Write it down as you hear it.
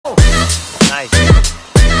Nice.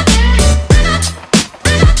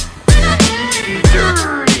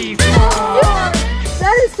 Dirty ball.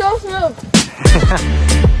 That is so smooth.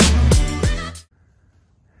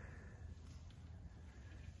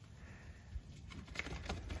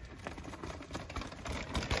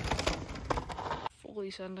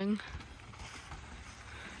 Fully sending.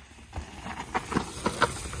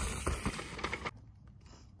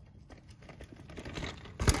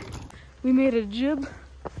 We made a jib.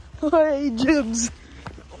 Hey, jibs.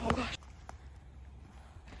 Oh gosh.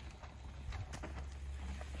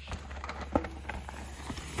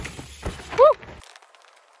 Woo!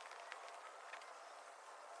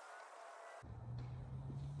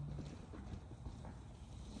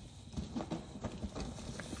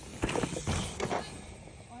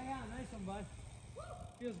 Oh yeah, nice one, bud.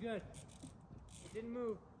 Feels good. It didn't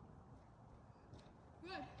move.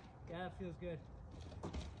 Good. Yeah, it feels good.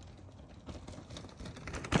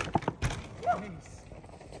 Nice.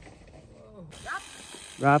 Whoa.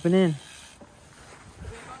 Dropping in.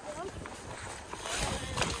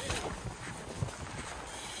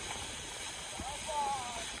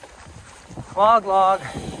 Log.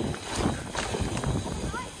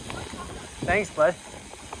 Thanks, bud.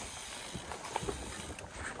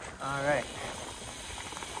 All right.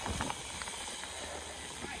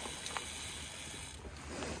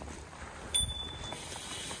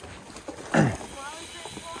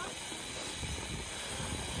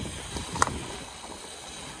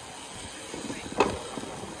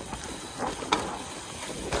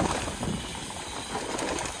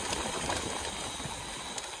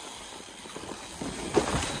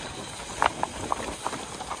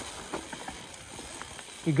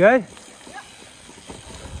 You good? Yep.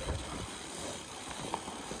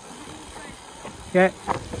 Okay.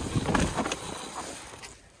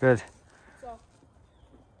 Good. So.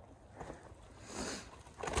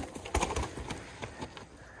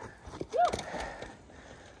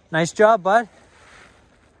 Nice job, bud.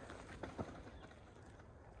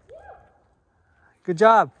 Good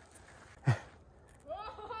job.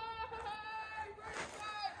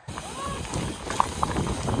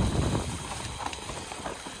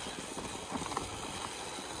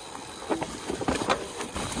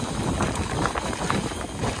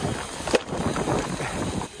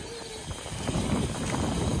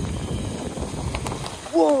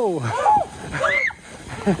 Whoa!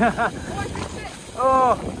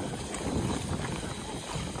 Oh!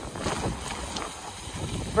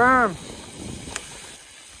 Firm.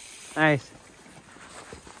 Nice.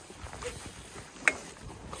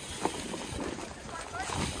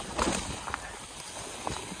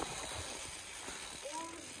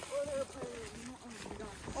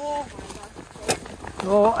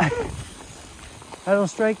 Oh, I don't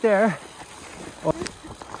strike there. Oh.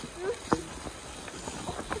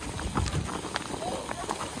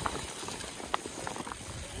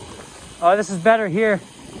 Oh, this is better here.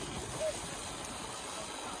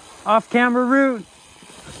 Off camera route.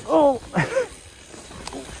 Oh.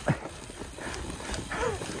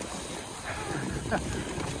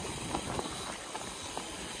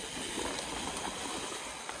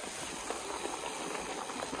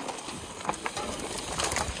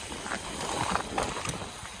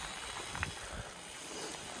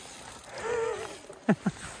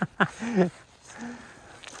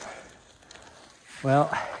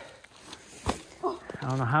 Well, I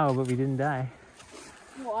don't know how, but we didn't die.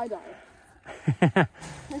 Well, I died.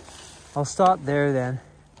 I'll stop there then.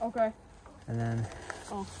 Okay. And then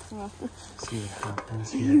Oh, well. see what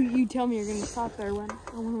happens here. You tell me you're gonna stop there when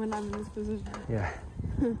I'm in this position. Yeah.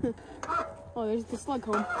 Oh, there's the slug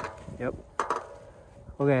home. Yep.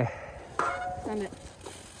 Okay. Send it.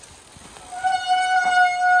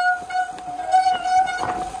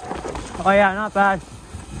 Oh yeah, not bad.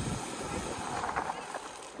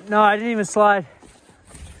 No, I didn't even slide.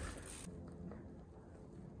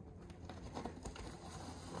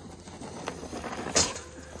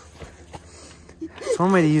 It's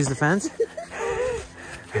one way to use the fence.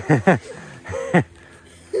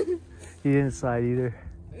 You didn't slide either.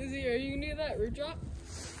 Are you gonna do that root drop?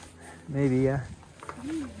 Maybe, yeah.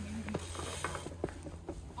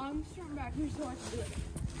 I'm starting back here so I can do it.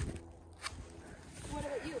 What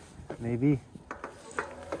about you? Maybe.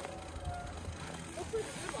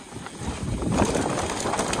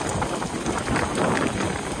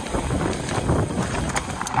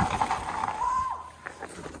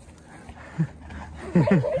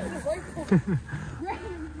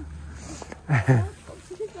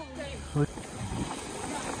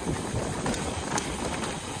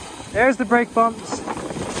 There's the brake bumps.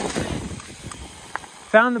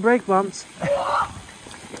 Found the brake bumps.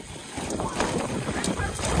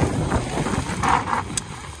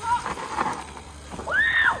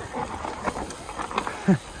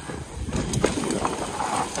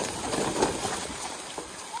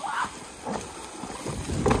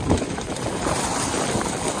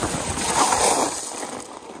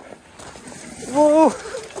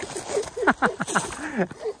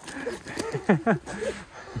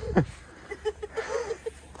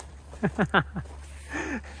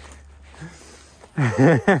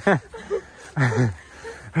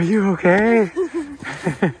 Are you okay?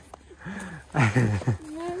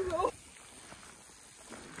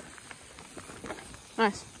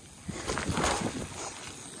 Nice.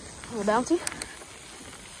 A little bouncy.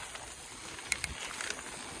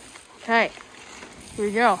 Okay, here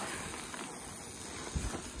we go.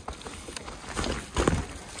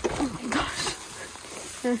 Oh my gosh.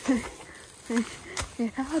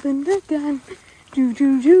 It happened again. Do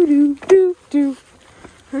do do do do do.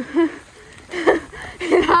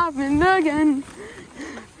 It happened again.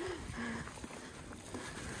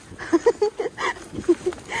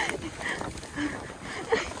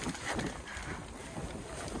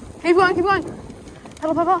 Keep going, keep going.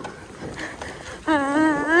 Pedal, pedal.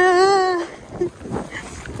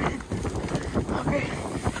 Okay,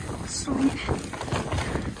 sweet.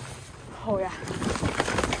 Oh yeah.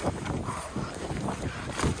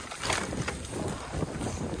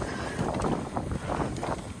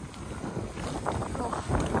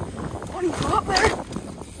 What do you got there?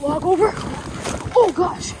 Walk over. Oh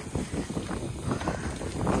gosh.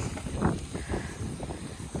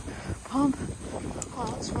 Pump. Oh,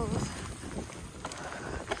 that's smooth.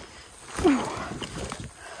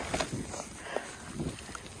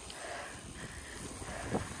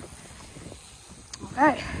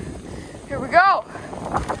 Okay, here we go.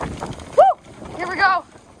 Woo! Here we go.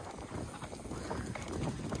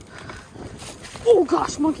 Oh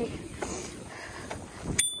gosh, monkey.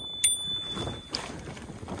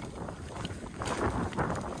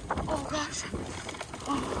 Oh gosh.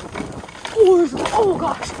 Oh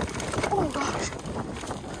gosh. Oh gosh.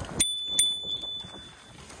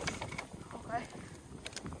 Okay.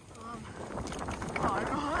 I don't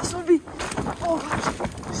know how this would be. Oh gosh.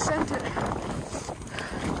 Sent it.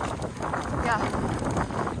 Yeah.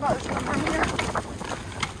 About to come from here.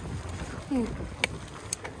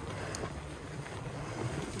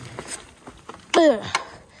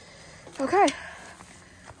 Okay.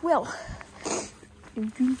 Well.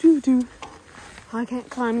 I can't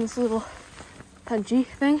climb this little punchy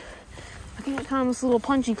thing. I can't climb this little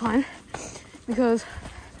punchy climb because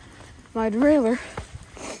my derailleur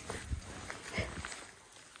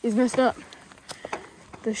is messed up.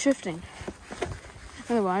 The shifting.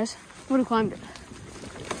 Otherwise, I would have climbed it.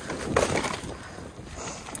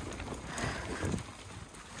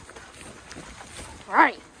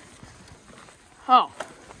 Right. Oh.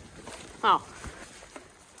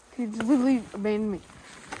 He just literally abandoned me.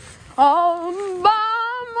 All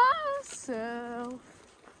by myself.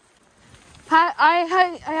 I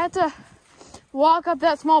had to walk up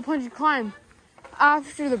that small punchy climb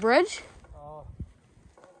after the bridge. Oh.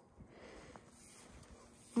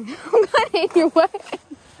 I'm kind of in your way.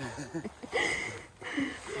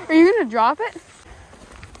 Are you gonna drop it?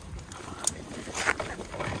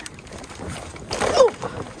 Oh.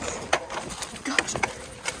 Gosh.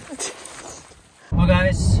 Well,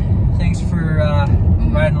 guys, thanks for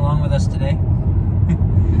riding along with us today.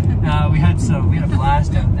 We had a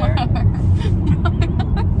blast out there.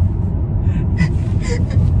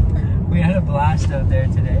 We had a blast out there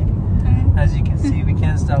today. As you can see, we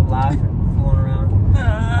can't stop laughing, fooling around.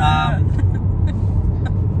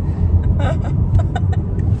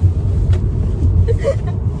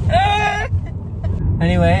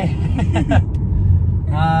 Anyway,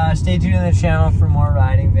 stay tuned to the channel for more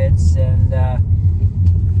riding vids, and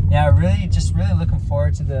yeah, really looking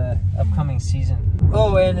forward to the upcoming season.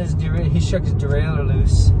 Oh, and he shook his derailleur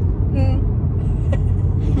loose.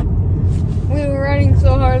 We were riding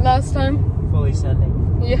so hard last time. Fully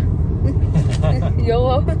sending. Yeah.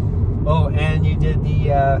 YOLO. Oh, and you did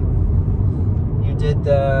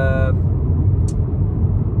the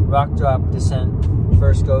rock drop descent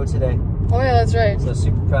first go today. Oh yeah, that's right. So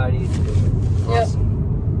super proud of you today.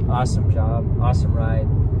 Awesome. Yep. Awesome job. Awesome ride.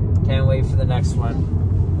 Can't wait for the next one.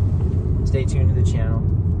 Stay tuned to the channel.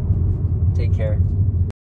 Take care.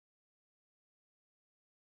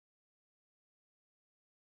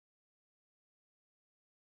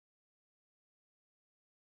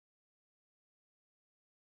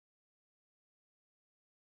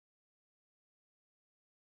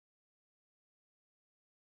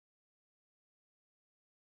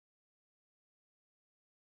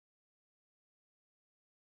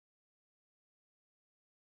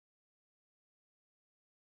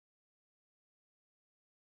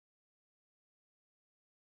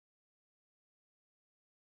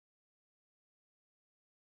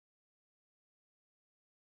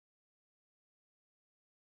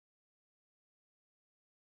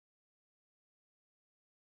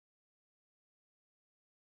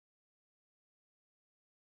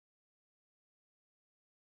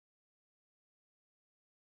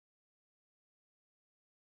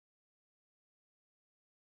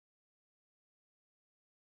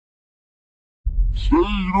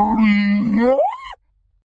 potato.